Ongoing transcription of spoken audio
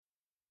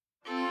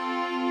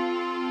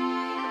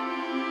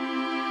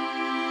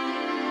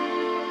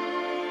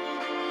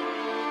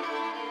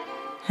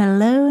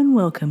Hello and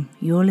welcome.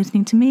 You're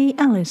listening to me,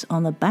 Alice,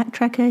 on the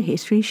Backtracker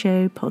History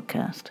Show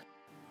podcast.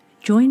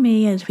 Join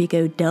me as we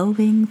go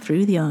delving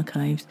through the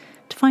archives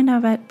to find out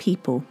about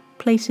people,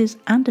 places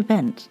and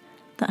events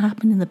that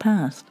happened in the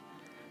past.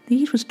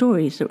 These were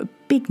stories that were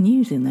big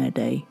news in their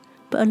day,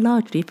 but are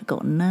largely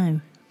forgotten now.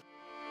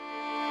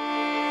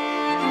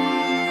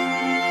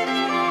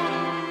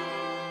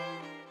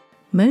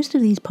 Most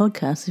of these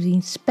podcasts have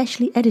been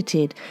specially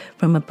edited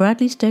from a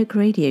Bradley Stoke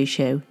radio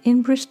show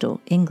in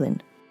Bristol,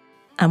 England.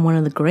 And one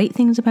of the great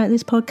things about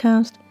this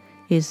podcast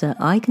is that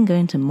I can go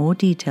into more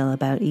detail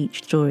about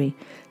each story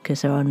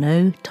because there are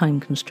no time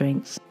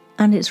constraints.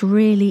 And it's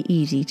really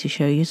easy to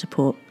show your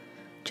support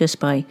just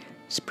by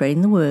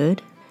spreading the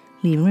word,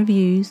 leaving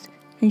reviews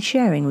and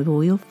sharing with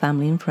all your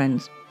family and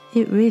friends.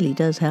 It really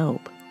does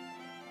help.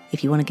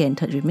 If you want to get in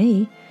touch with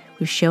me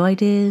with show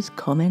ideas,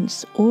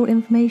 comments or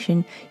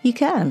information, you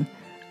can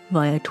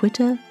via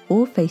Twitter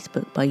or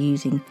Facebook by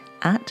using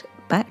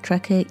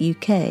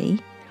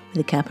 @BacktrackerUK with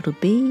a capital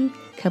B,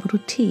 capital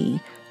T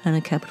and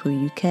a capital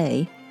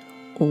UK,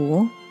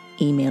 or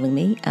emailing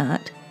me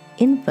at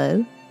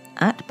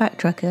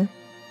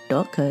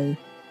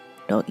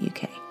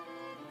info@backtracker.co.uk.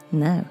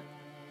 Now,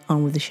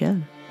 on with the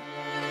show.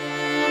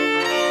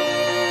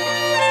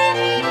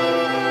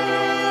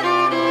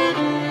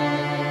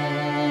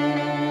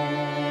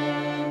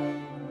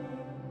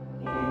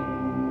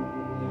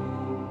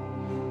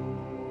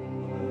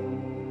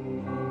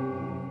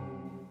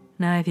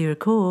 Now, if you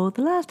recall,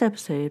 the last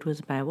episode was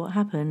about what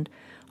happened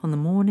on the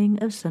morning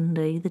of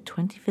Sunday, the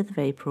 25th of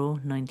April,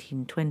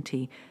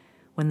 1920,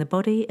 when the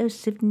body of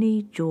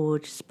Sidney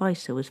George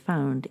Spicer was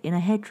found in a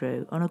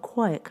hedgerow on a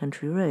quiet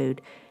country road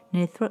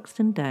near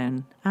Thruxton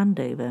Down,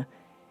 Andover.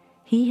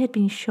 He had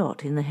been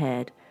shot in the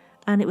head,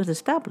 and it was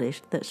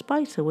established that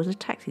Spicer was a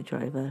taxi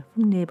driver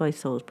from nearby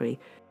Salisbury.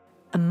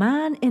 A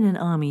man in an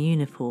army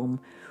uniform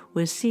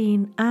was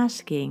seen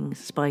asking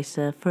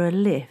Spicer for a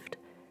lift,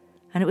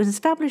 and it was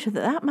established that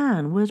that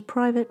man was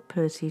Private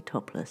Percy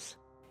Toplis.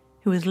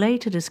 It was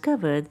later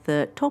discovered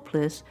that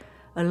Toplis,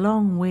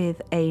 along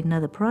with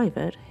another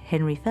private,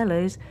 Henry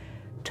Fellows,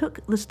 took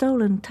the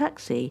stolen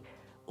taxi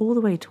all the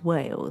way to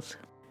Wales.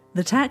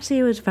 The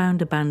taxi was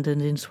found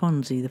abandoned in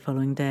Swansea the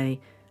following day,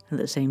 and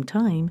at the same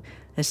time,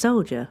 a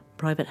soldier,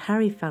 Private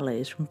Harry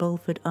Fellows from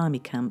Bulford Army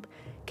Camp,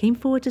 came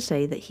forward to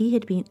say that he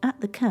had been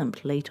at the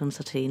camp late on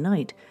Saturday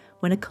night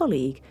when a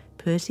colleague,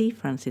 Percy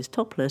Francis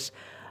Toplis,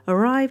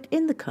 arrived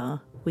in the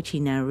car, which he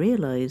now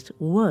realised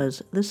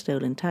was the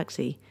stolen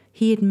taxi.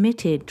 He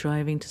admitted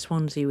driving to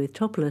Swansea with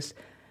Toplis,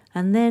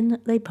 and then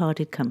they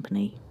parted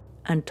company,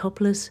 and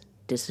Toplis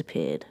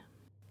disappeared.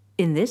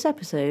 In this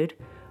episode,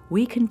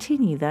 we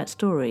continue that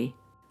story,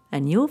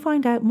 and you'll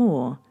find out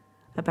more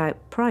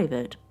about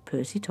Private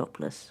Percy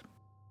Toplis.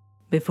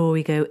 Before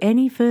we go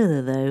any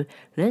further, though,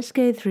 let's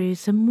go through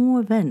some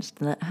more events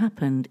that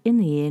happened in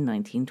the year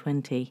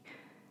 1920.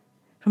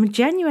 From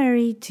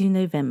January to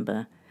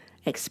November,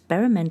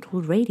 experimental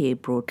radio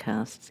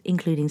broadcasts,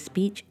 including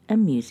speech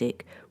and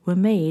music, were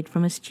made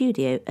from a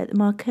studio at the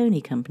Marconi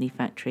Company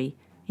factory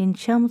in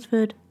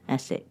Chelmsford,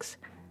 Essex.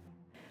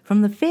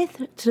 From the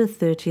 5th to the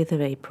 30th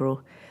of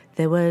April,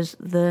 there was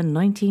the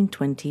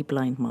 1920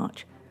 Blind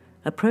March,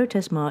 a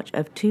protest march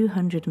of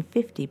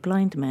 250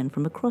 blind men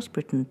from across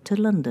Britain to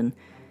London.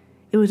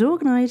 It was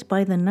organised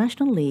by the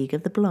National League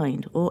of the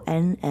Blind, or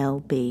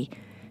NLB,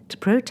 to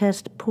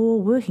protest poor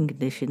working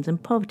conditions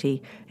and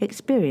poverty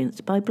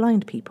experienced by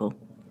blind people.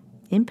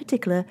 In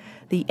particular,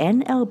 the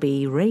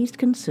NLB raised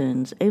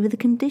concerns over the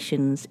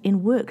conditions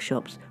in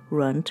workshops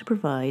run to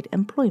provide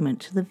employment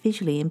to the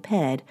visually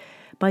impaired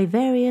by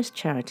various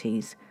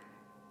charities.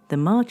 The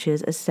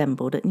marchers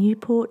assembled at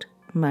Newport,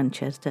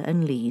 Manchester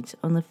and Leeds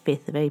on the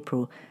 5th of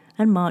April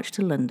and marched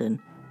to London,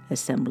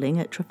 assembling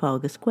at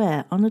Trafalgar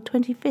Square on the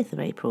 25th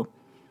of April.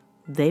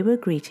 They were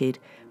greeted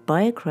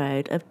by a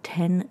crowd of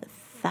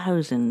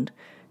 10,000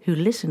 who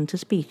listened to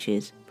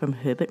speeches from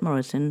Herbert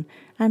Morrison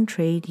and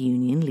trade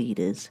union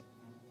leaders.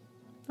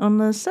 On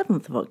the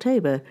 7th of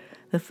October,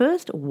 the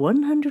first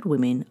 100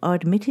 women are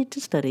admitted to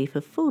study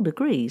for full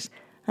degrees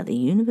at the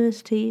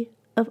University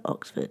of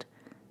Oxford.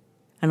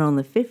 And on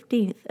the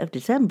 15th of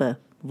December,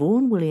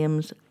 Vaughan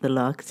Williams' The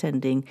Lark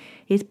Ascending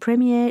is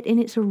premiered in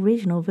its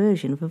original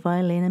version for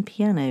violin and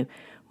piano,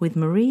 with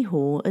Marie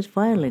Hall as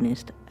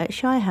violinist at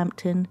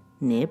Shirehampton,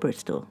 near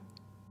Bristol.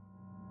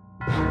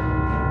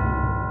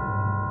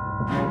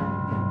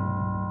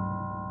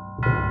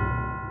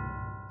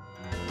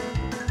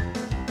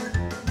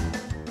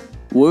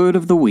 Word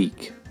of the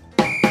week.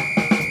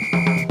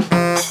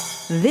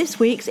 This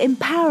week's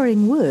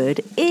empowering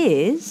word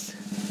is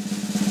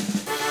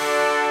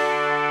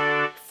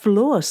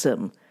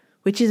flawsome,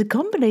 which is a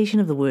combination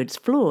of the words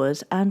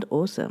flaws and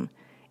awesome.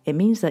 It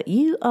means that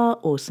you are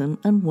awesome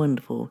and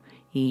wonderful,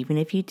 even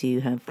if you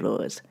do have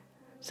flaws.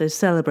 So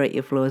celebrate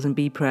your flaws and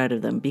be proud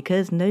of them,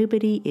 because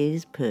nobody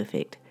is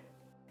perfect.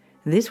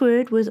 This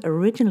word was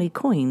originally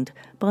coined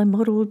by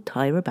model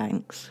Tyra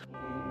Banks.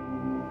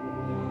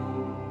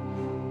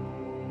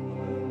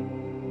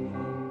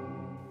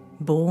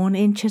 Born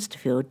in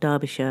Chesterfield,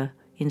 Derbyshire,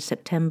 in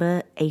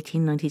September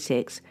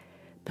 1896,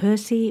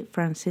 Percy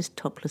Francis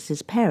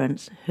Toplis's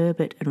parents,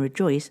 Herbert and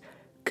Rejoice,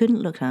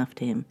 couldn't look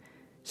after him,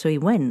 so he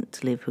went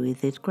to live with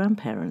his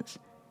grandparents.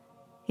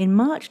 In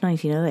March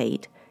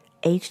 1908,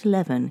 aged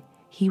 11,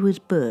 he was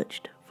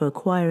birched for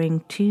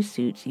acquiring 2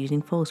 suits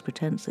using false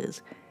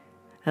pretenses.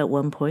 At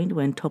one point,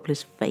 when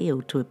Toplis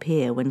failed to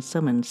appear when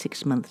summoned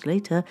 6 months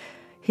later,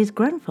 his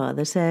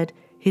grandfather said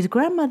his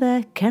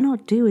grandmother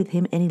cannot do with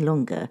him any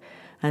longer,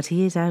 as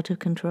he is out of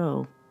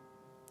control.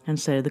 And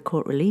so the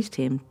court released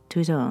him to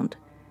his aunt,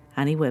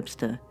 Annie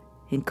Webster,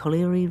 in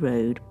Colliery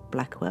Road,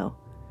 Blackwell.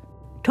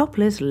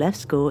 Toplis left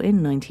school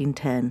in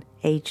 1910,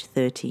 aged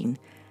 13,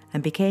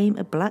 and became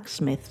a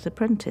blacksmith's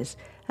apprentice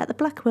at the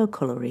Blackwell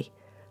Colliery,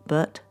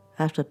 but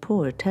after a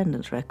poor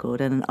attendance record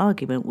and an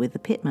argument with the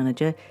pit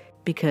manager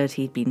because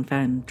he'd been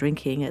found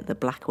drinking at the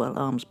Blackwell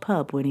Arms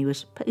pub when he was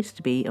supposed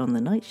to be on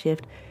the night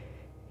shift,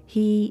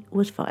 he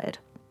was fired.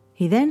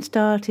 He then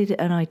started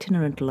an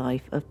itinerant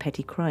life of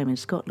petty crime in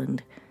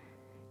Scotland.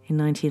 In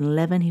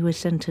 1911, he was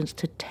sentenced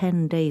to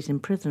 10 days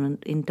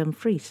imprisonment in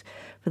Dumfries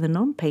for the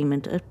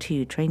non-payment of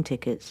 2 train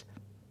tickets.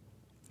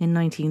 In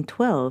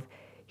 1912,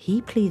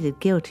 he pleaded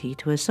guilty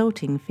to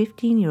assaulting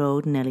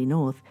 15-year-old Nellie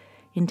North,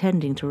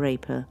 intending to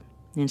rape her,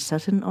 in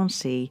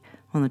Sutton-on-Sea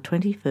on the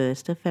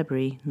 21st of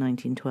February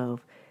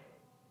 1912.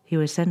 He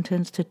was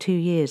sentenced to 2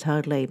 years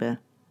hard labour.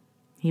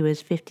 He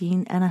was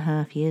 15 and a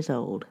half years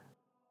old.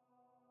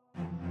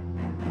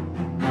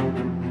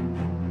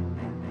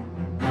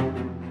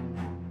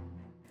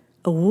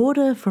 A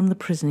warder from the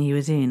prison he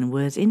was in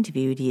was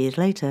interviewed years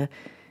later.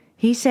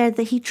 He said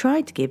that he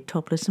tried to give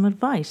Toplis some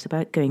advice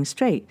about going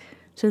straight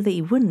so that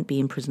he wouldn't be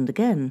imprisoned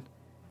again.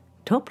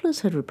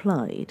 Toplis had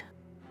replied,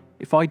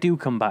 If I do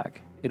come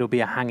back, it'll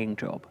be a hanging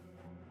job.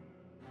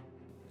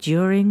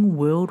 During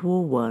World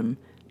War I,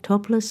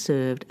 Toplis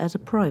served as a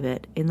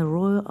private in the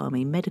Royal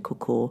Army Medical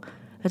Corps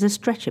as a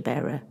stretcher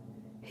bearer,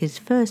 his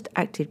first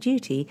active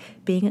duty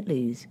being at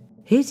Lewes.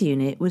 His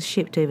unit was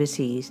shipped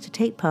overseas to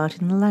take part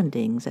in the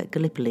landings at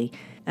Gallipoli,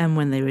 and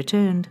when they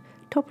returned,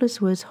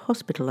 Toplis was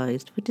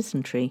hospitalised for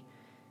dysentery.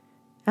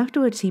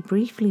 Afterwards, he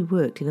briefly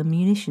worked in a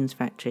munitions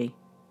factory.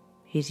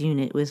 His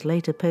unit was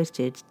later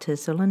posted to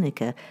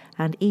Salonika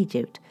and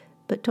Egypt,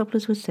 but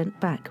Toplis was sent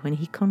back when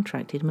he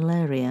contracted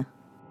malaria.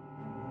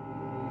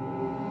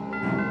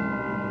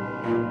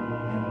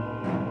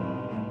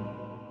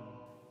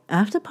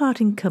 After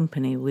parting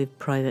company with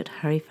Private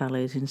Harry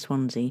Fallows in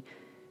Swansea,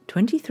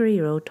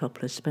 23-year-old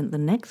Toplis spent the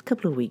next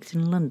couple of weeks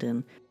in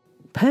London,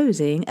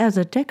 posing as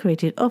a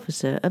decorated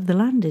officer of the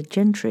landed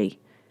gentry.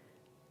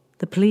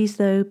 The police,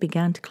 though,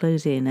 began to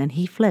close in, and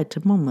he fled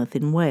to Monmouth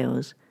in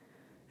Wales.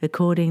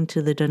 According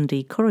to the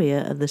Dundee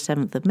Courier of the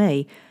 7th of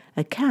May,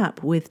 a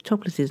cap with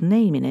Toplis's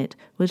name in it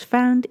was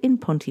found in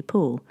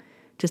Pontypool,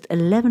 just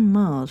 11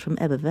 miles from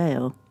Ebbw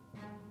Vale.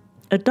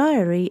 A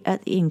diary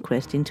at the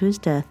inquest into his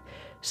death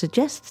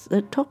suggests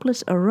that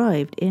Toplis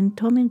arrived in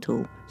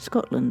Tomintoul,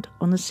 Scotland,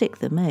 on the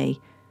 6th of May.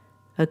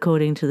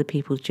 According to the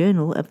People's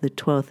Journal of the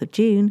 12th of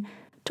June,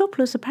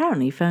 Toplis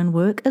apparently found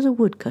work as a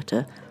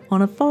woodcutter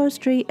on a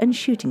forestry and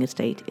shooting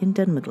estate in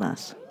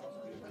Dunmaglass.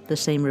 The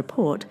same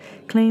report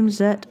claims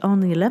that on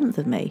the 11th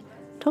of May,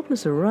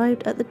 Toplis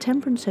arrived at the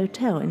Temperance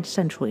Hotel in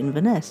central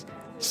Inverness,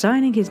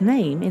 signing his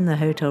name in the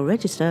hotel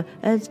register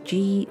as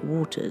G.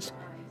 Waters.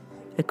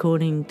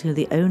 According to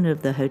the owner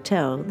of the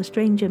hotel, the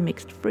stranger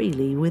mixed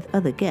freely with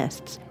other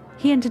guests.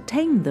 He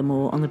entertained them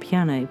all on the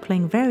piano,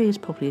 playing various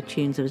popular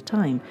tunes of his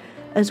time,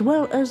 as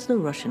well as the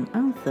Russian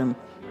anthem.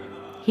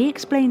 He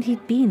explained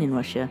he'd been in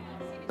Russia,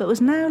 but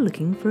was now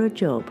looking for a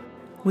job.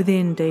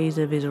 Within days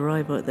of his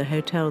arrival at the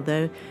hotel,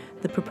 though,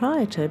 the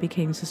proprietor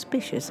became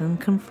suspicious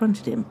and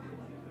confronted him,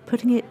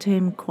 putting it to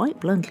him quite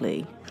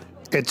bluntly.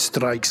 It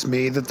strikes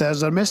me that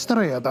there's a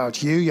mystery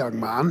about you, young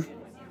man.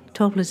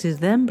 Toplis is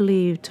then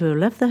believed to have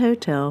left the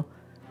hotel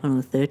on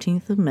the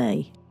 13th of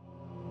May.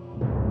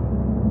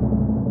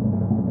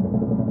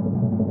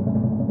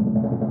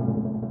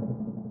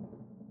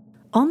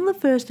 On the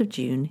 1st of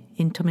June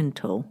in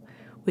Tomintoul,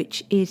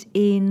 which is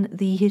in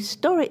the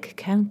historic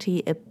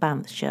county of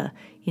Banffshire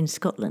in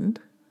Scotland,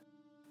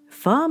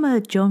 Farmer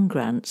John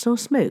Grant saw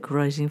smoke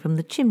rising from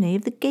the chimney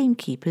of the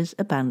gamekeeper's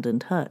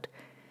abandoned hut.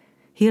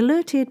 He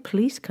alerted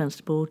Police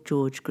Constable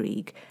George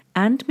Greig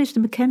and Mr.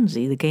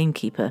 Mackenzie, the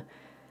gamekeeper,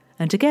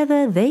 and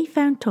together they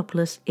found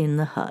Toplis in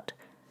the hut.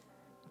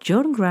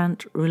 John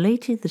Grant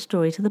related the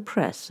story to the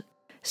press,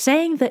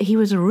 saying that he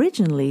was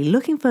originally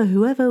looking for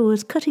whoever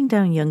was cutting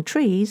down young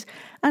trees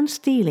and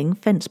stealing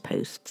fence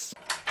posts.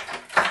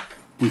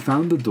 We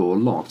found the door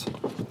locked.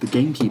 The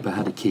gamekeeper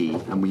had a key,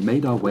 and we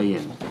made our way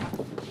in.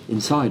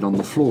 Inside, on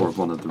the floor of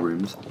one of the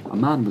rooms, a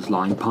man was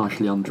lying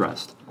partially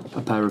undressed,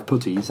 a pair of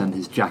puttees and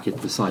his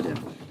jacket beside him.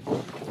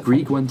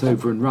 Greig went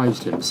over and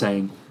roused him,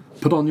 saying,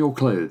 "Put on your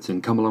clothes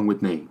and come along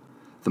with me."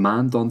 The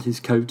man donned his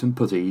coat and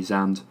puttees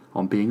and,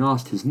 on being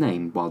asked his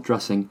name while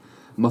dressing,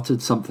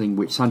 muttered something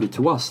which sounded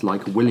to us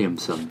like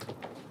Williamson.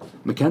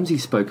 Mackenzie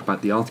spoke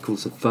about the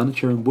articles of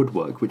furniture and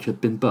woodwork which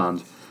had been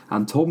burned,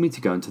 and told me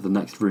to go into the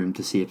next room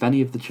to see if any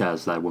of the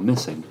chairs there were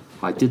missing,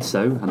 I did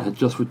so, and had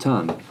just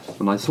returned,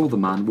 when I saw the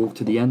man walk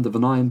to the end of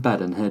an iron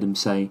bed and heard him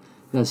say,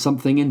 "There's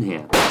something in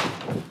here."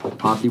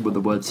 Hardly were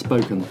the words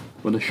spoken,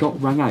 when a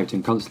shot rang out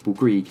and Constable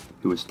Grieg,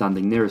 who was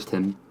standing nearest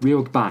him,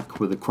 reeled back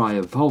with a cry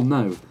of, "Oh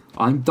no,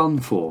 I'm done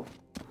for."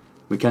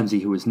 Mackenzie,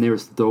 who was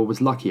nearest the door,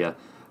 was luckier,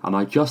 and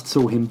I just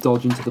saw him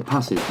dodge into the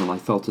passage when I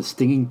felt a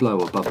stinging blow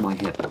above my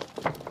hip.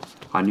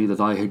 I knew that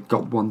I had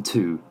got one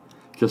too.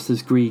 Just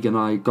as Grieg and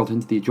I got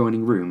into the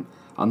adjoining room,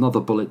 another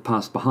bullet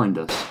passed behind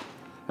us.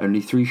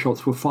 Only 3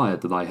 shots were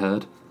fired that I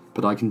heard,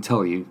 but I can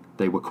tell you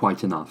they were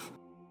quite enough.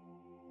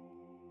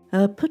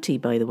 A putty,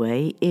 by the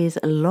way, is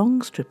a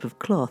long strip of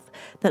cloth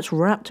that's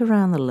wrapped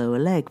around the lower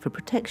leg for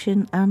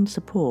protection and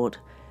support.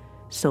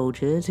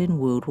 Soldiers in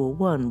World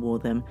War I wore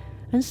them,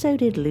 and so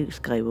did Luke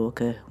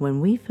Skywalker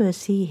when we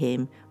first see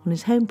him on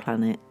his home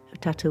planet of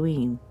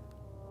Tatooine.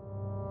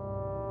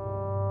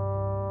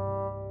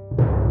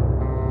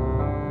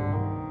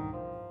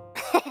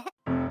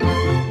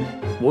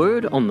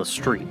 Word on the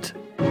street.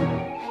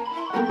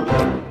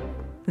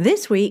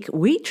 This week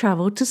we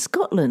travelled to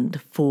Scotland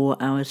for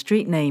our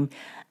street name,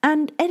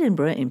 and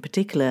Edinburgh in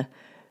particular,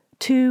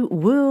 to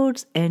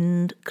World's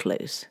End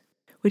Close,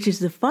 which is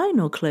the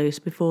final close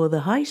before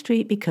the High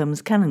Street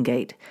becomes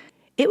Canongate.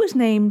 It was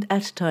named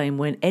at a time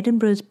when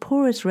Edinburgh's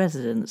poorest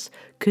residents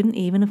couldn't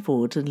even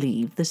afford to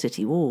leave the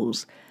city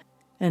walls.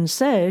 And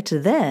so, to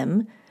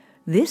them,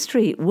 this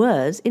street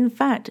was, in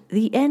fact,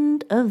 the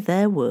end of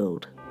their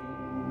world.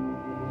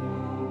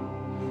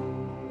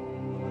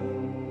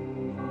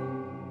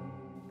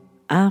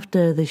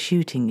 After the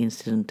shooting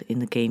incident in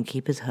the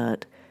gamekeeper's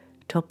hut,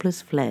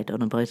 Toplis fled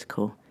on a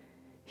bicycle.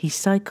 He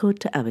cycled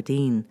to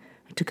Aberdeen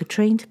and took a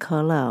train to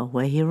Carlisle,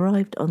 where he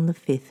arrived on the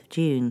 5th of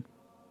June.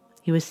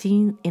 He was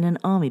seen in an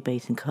army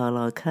base in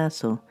Carlisle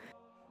Castle.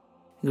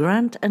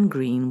 Grant and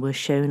Green were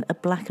shown a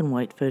black and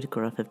white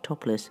photograph of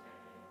Toplis.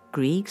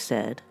 Grieg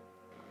said,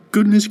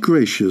 Goodness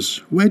gracious,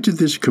 where did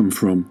this come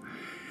from?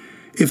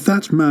 If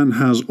that man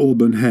has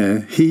auburn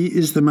hair, he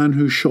is the man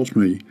who shot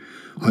me.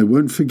 I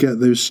won't forget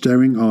those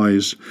staring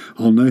eyes.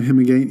 I'll know him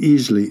again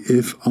easily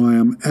if I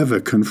am ever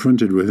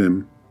confronted with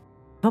him.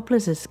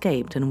 Toplis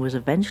escaped and was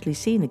eventually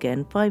seen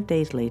again 5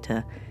 days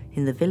later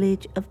in the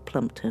village of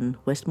Plumpton,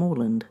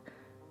 Westmoreland.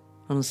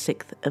 On the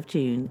 6th of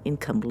June in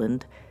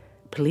Cumberland,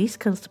 Police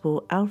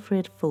Constable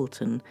Alfred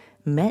Fulton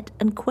met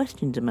and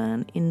questioned a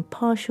man in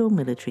partial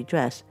military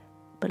dress,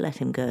 but let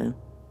him go.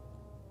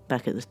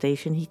 Back at the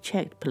station, he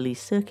checked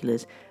police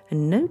circulars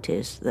and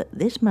noticed that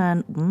this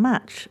man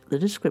matched the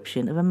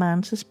description of a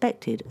man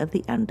suspected of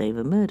the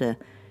Andover murder.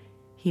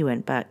 He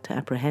went back to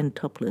apprehend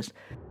Toplis,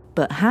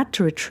 but had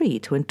to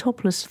retreat when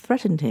Toplis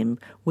threatened him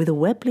with a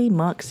Webley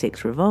Mark VI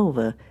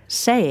revolver,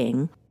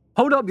 saying,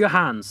 Hold up your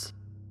hands!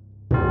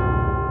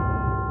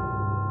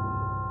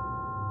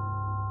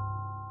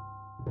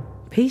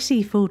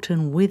 PC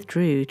Fulton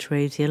withdrew to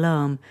raise the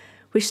alarm,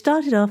 which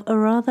started off a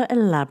rather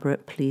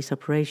elaborate police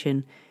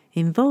operation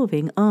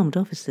involving armed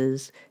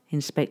officers,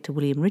 Inspector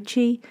William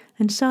Ritchie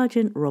and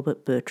Sergeant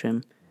Robert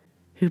Bertram,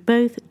 who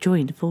both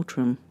joined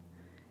Fulton.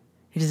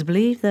 It is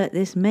believed that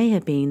this may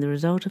have been the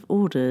result of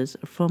orders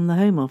from the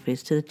Home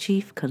Office to the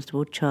Chief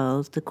Constable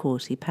Charles de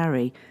Courcy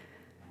Parry,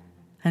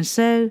 and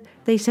so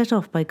they set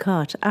off by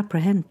car to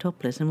apprehend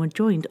Toplis and were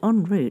joined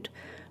en route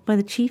by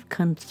the Chief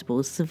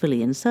Constable's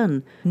civilian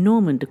son,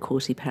 Norman de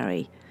Courcy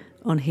Parry,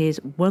 on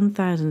his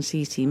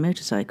 1000cc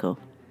motorcycle.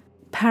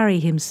 Parry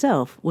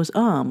himself was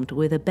armed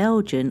with a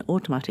Belgian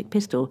automatic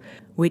pistol,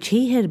 which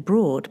he had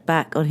brought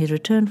back on his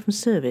return from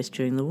service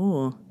during the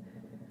war.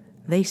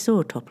 They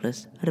saw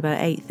Toplis at about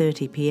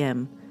 8:30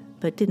 p.m,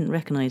 but didn't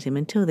recognise him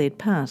until they had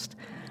passed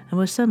and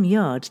were some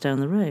yards down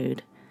the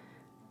road.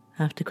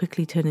 After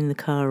quickly turning the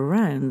car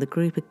around, the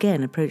group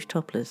again approached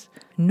Toplis.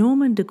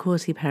 Norman de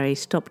Courcy Parry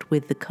stopped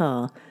with the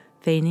car,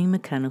 feigning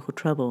mechanical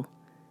trouble.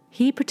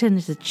 He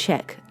pretended to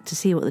check to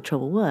see what the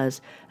trouble was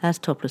as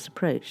Toplis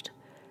approached.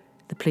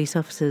 The police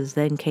officers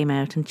then came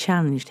out and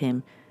challenged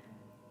him.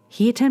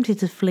 He attempted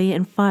to flee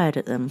and fired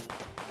at them.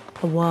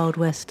 A Wild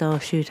West-style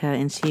shootout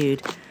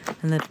ensued,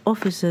 and the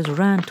officers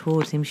ran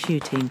towards him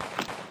shooting.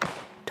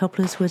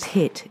 Toplis was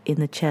hit in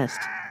the chest.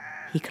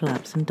 He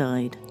collapsed and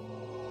died.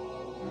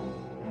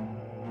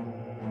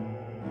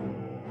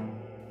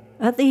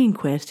 At the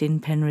inquest in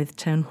Penrith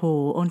Town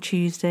Hall on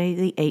Tuesday,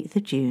 the 8th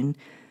of June,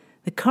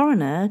 the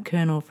coroner,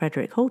 Colonel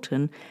Frederick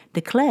Holton,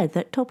 declared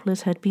that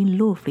Toplis had been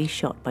lawfully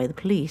shot by the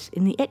police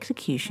in the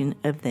execution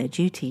of their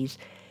duties,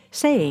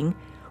 saying,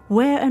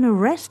 "Where an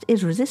arrest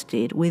is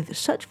resisted with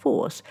such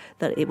force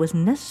that it was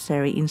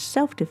necessary in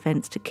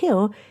self-defence to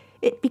kill,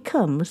 it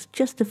becomes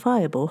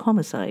justifiable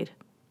homicide."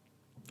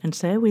 And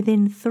so,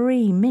 within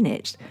 3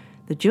 minutes,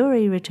 the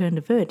jury returned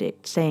a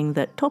verdict saying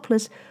that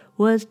Toplis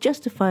was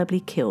justifiably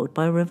killed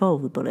by a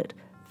revolver bullet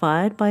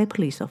fired by a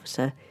police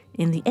officer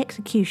in the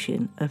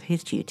execution of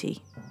his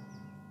duty.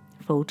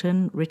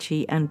 Fulton,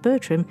 Ritchie and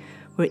Bertram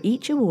were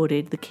each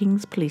awarded the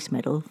King's Police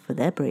Medal for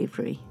their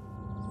bravery.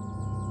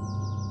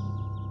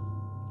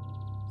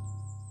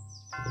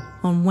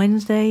 On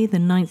Wednesday, the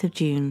 9th of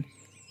June,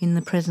 in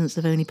the presence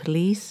of only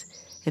police,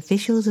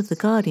 officials of the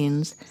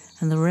Guardians,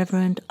 and the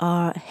Reverend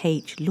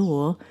R.H.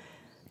 Law,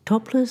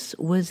 Toplis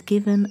was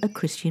given a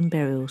Christian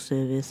burial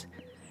service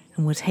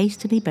and was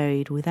hastily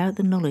buried without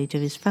the knowledge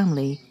of his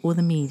family or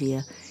the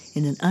media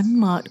in an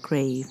unmarked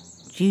grave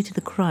due to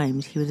the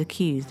crimes he was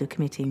accused of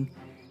committing.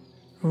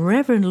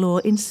 Reverend Law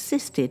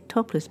insisted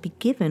Toplis be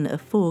given a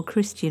full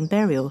Christian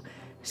burial,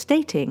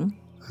 stating,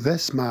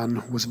 "This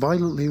man was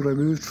violently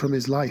removed from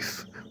his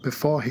life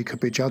before he could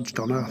be judged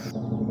on earth."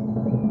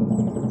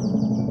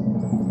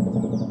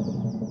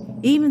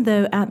 Even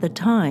though at the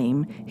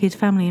time his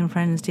family and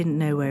friends didn't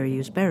know where he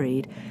was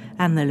buried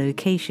and the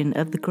location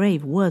of the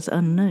grave was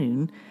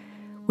unknown,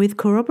 with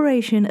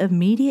corroboration of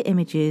media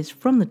images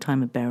from the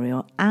time of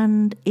burial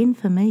and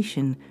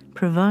information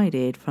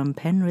provided from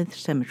Penrith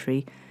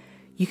Cemetery,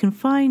 you can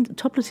find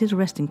Toplis'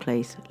 resting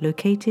place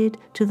located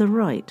to the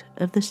right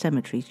of the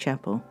cemetery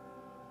chapel.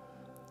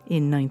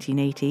 In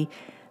 1980,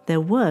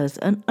 there was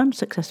an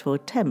unsuccessful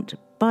attempt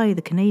by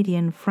the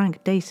Canadian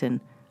Frank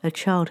Dayson, a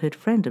childhood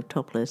friend of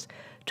Toplis,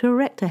 to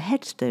erect a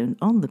headstone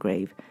on the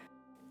grave.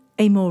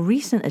 A more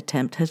recent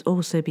attempt has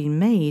also been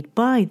made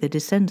by the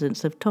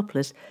descendants of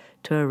Toplis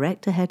to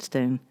erect a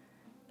headstone.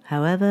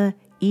 However,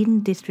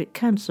 Eden District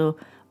Council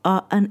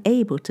are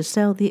unable to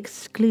sell the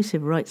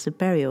exclusive rights of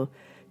burial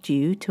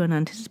due to an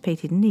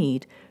anticipated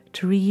need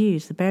to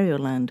reuse the burial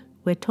land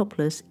where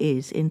Toplis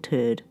is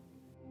interred.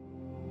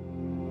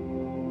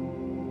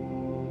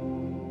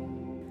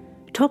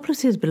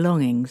 Toplis'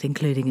 belongings,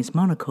 including his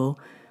monocle,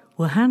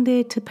 were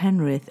handed to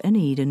Penrith and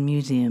Eden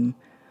Museum,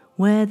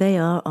 where they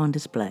are on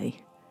display.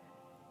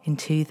 In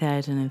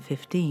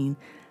 2015,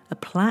 a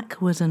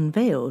plaque was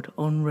unveiled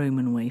on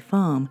Roman Way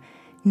Farm,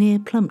 near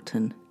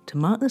Plumpton, to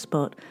mark the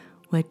spot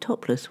where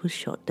Toplis was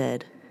shot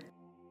dead.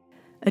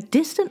 A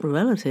distant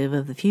relative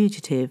of the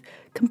fugitive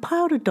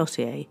compiled a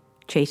dossier,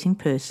 Chasing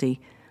Percy,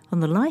 on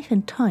the life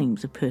and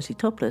times of Percy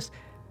Toplis.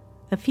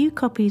 A few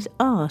copies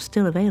are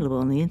still available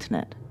on the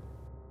internet.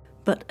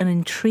 But an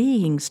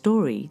intriguing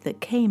story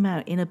that came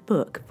out in a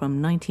book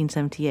from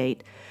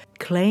 1978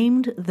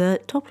 claimed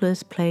that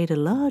Toplis played a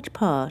large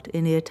part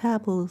in the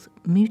Toplis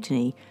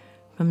mutiny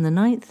from the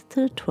 9th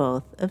to the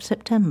 12th of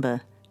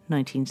September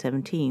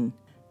 1917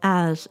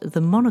 as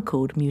the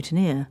monocled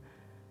mutineer.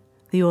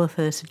 The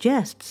author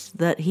suggests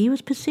that he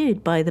was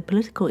pursued by the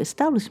political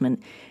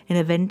establishment in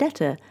a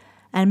vendetta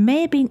and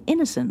may have been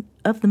innocent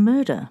of the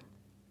murder.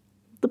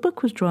 The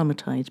book was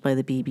dramatised by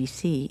the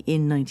BBC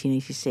in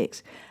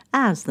 1986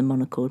 as the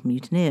monocled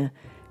mutineer,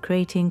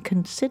 creating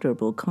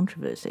considerable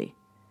controversy.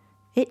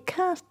 It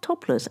cast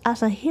Toplis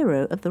as a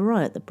hero of the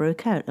riot that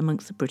broke out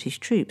amongst the British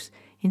troops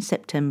in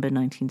September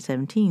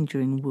 1917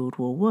 during World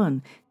War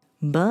I.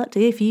 But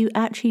if you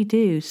actually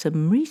do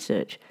some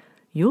research,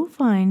 you'll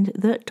find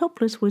that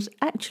Toplis was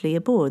actually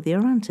aboard the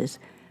Orontes,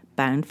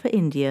 bound for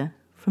India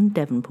from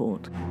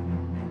Devonport.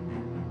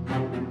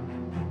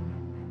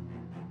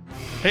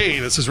 Hey,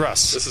 this is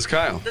Russ. This is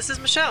Kyle. This is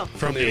Michelle.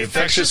 From the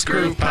Infectious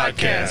Groove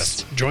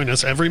Podcast. Join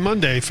us every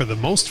Monday for the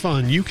most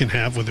fun you can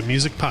have with a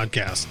music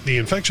podcast. The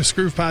Infectious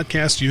Groove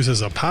Podcast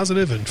uses a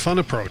positive and fun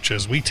approach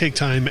as we take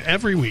time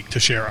every week to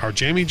share our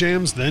jammy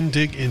jams, then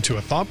dig into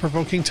a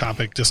thought-provoking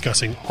topic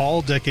discussing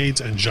all decades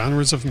and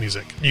genres of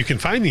music. You can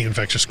find the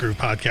Infectious Groove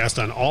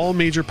Podcast on all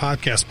major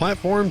podcast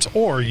platforms,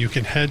 or you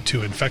can head to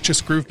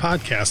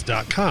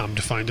infectiousgroovepodcast.com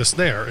to find us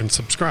there and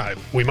subscribe.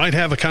 We might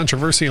have a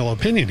controversial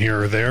opinion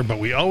here or there, but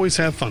we always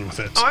have fun with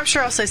it. Oh, I'm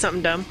sure I'll say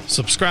something dumb.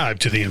 Subscribe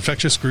to the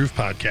Infectious Groove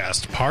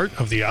Podcast, part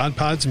of the Odd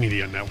Pods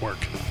Media Network.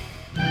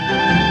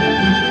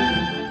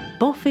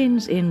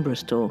 Boffins in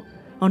Bristol,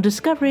 on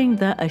discovering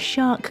that a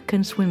shark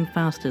can swim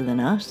faster than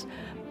us,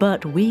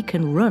 but we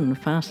can run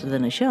faster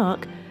than a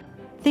shark,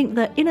 think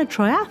that in a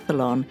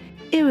triathlon,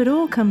 it would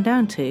all come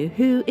down to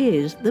who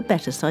is the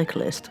better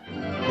cyclist.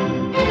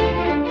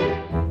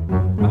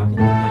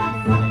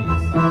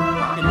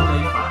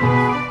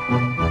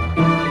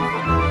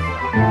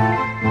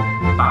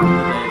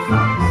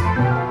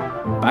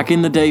 Back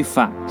in the day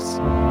facts.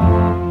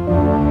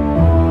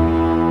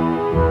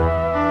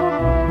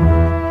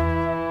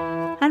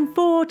 And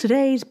for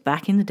today's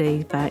Back in the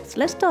Day facts,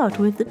 let's start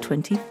with the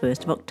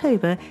 21st of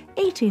October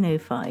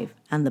 1805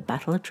 and the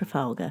Battle of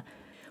Trafalgar,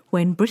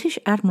 when British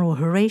Admiral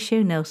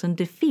Horatio Nelson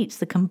defeats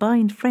the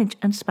combined French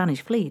and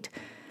Spanish fleet.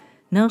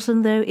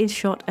 Nelson, though, is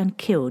shot and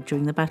killed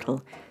during the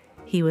battle.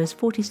 He was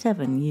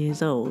 47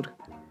 years old.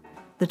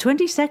 The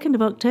 22nd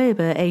of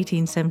October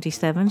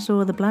 1877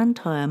 saw the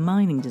Blantyre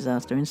mining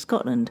disaster in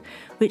Scotland,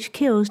 which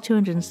kills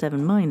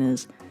 207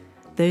 miners.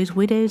 Those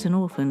widows and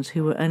orphans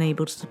who were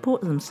unable to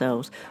support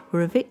themselves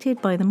were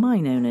evicted by the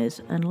mine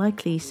owners and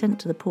likely sent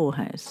to the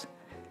poorhouse.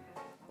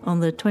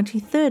 On the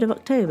 23rd of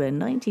October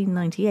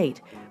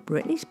 1998,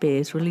 Britney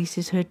Spears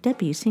releases her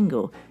debut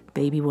single,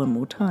 Baby One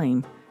More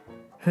Time.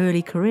 Her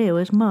early career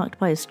was marked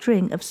by a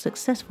string of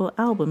successful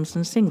albums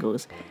and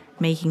singles,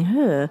 making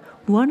her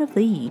one of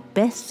the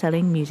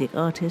best-selling music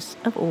artists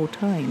of all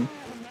time.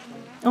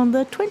 On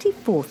the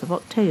 24th of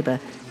October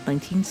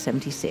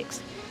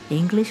 1976,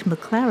 English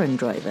McLaren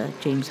driver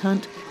James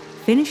Hunt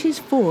finishes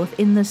fourth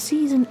in the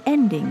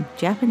season-ending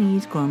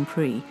Japanese Grand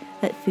Prix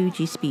at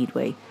Fuji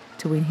Speedway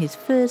to win his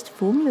first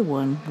Formula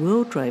One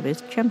World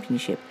Drivers'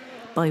 Championship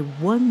by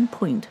 1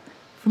 point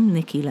from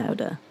Niki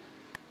Lauda.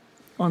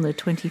 On the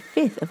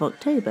 25th of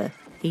October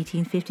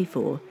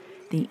 1854,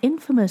 the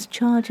infamous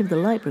charge of the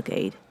Light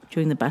Brigade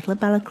during the Battle of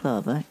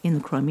Balaclava in the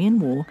Crimean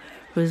War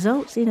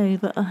results in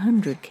over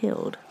 100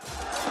 killed.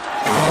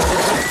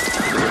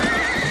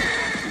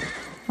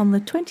 On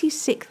the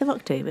 26th of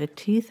October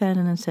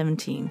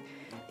 2017,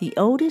 the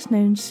oldest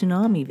known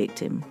tsunami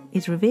victim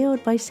is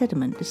revealed by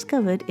sediment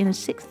discovered in a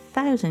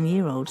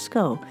 6,000-year-old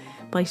skull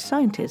by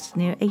scientists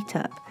near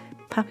Atap,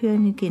 Papua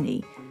New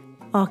Guinea.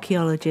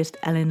 Archaeologist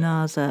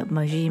Elinaza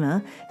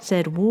Majima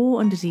said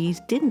war and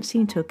disease didn't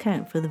seem to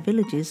account for the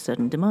village's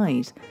sudden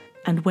demise,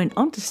 and went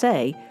on to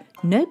say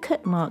no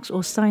cut marks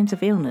or signs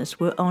of illness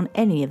were on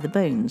any of the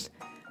bones.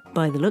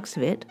 By the looks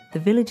of it, the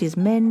village's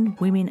men,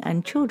 women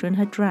and children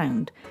had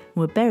drowned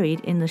and were buried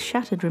in the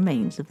shattered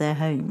remains of their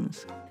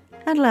homes.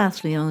 And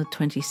lastly, on the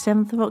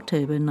 27th of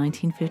October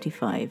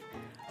 1955,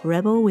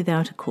 Rebel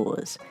Without a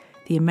Cause,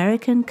 the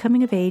American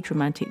coming-of-age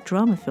romantic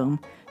drama film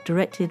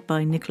directed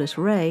by Nicholas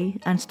Ray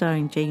and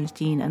starring James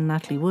Dean and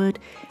Natalie Wood,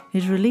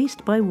 is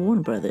released by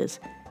Warner Brothers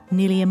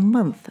nearly a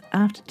month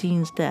after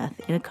Dean's death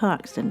in a car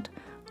accident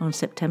on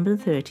September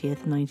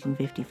 30th,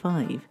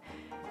 1955.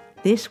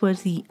 This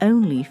was the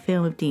only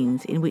film of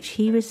Dean's in which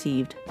he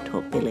received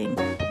top billing.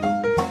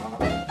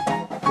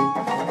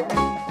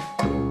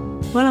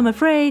 Well, I'm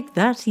afraid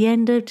that's the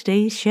end of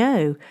today's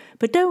show.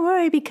 But don't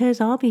worry,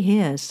 because I'll be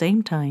here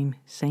same time,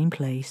 same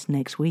place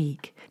next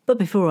week. But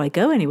before I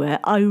go anywhere,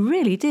 I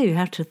really do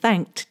have to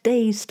thank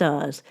today's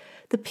stars,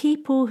 the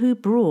people who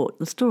brought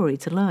the story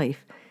to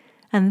life.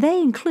 And they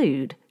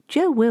include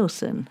Joe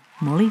Wilson,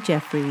 Molly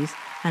Jeffries,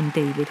 and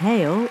David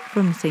Hale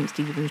from St.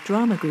 Stephen's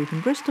Drama Group in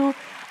Bristol,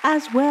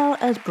 as well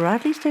as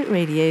Bradley Stoke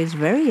Radio's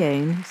very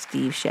own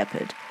Steve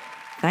Shepherd.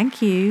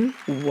 Thank you,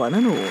 one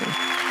and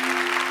all.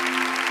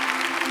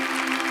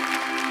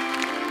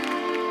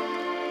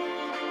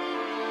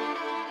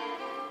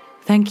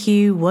 Thank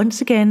you once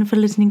again for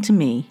listening to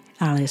me,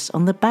 Alice,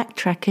 on the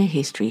Backtracker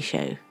History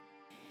Show.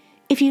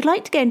 If you'd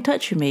like to get in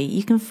touch with me,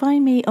 you can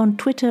find me on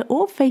Twitter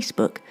or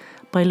Facebook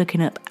by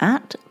looking up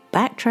at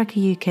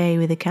Backtracker UK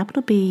with a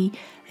capital B,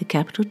 a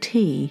capital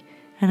T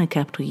and a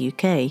capital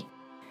UK.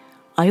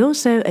 I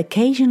also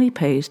occasionally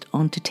post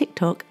onto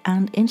TikTok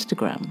and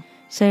Instagram.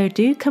 So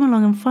do come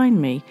along and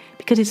find me,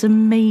 because it's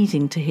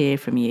amazing to hear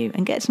from you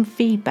and get some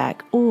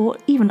feedback or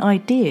even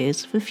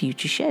ideas for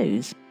future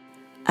shows.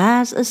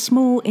 As a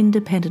small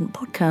independent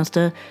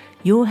podcaster,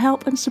 your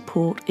help and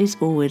support is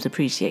always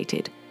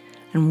appreciated.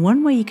 And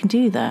one way you can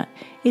do that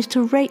is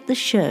to rate the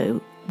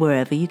show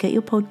wherever you get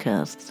your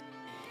podcasts.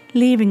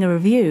 Leaving a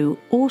review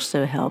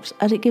also helps,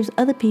 as it gives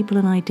other people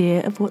an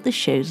idea of what the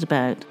show's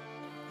about.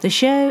 The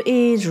show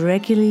is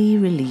regularly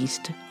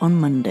released on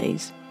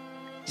Mondays.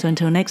 So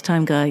until next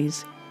time,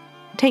 guys,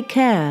 take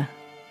care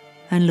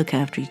and look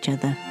after each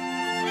other.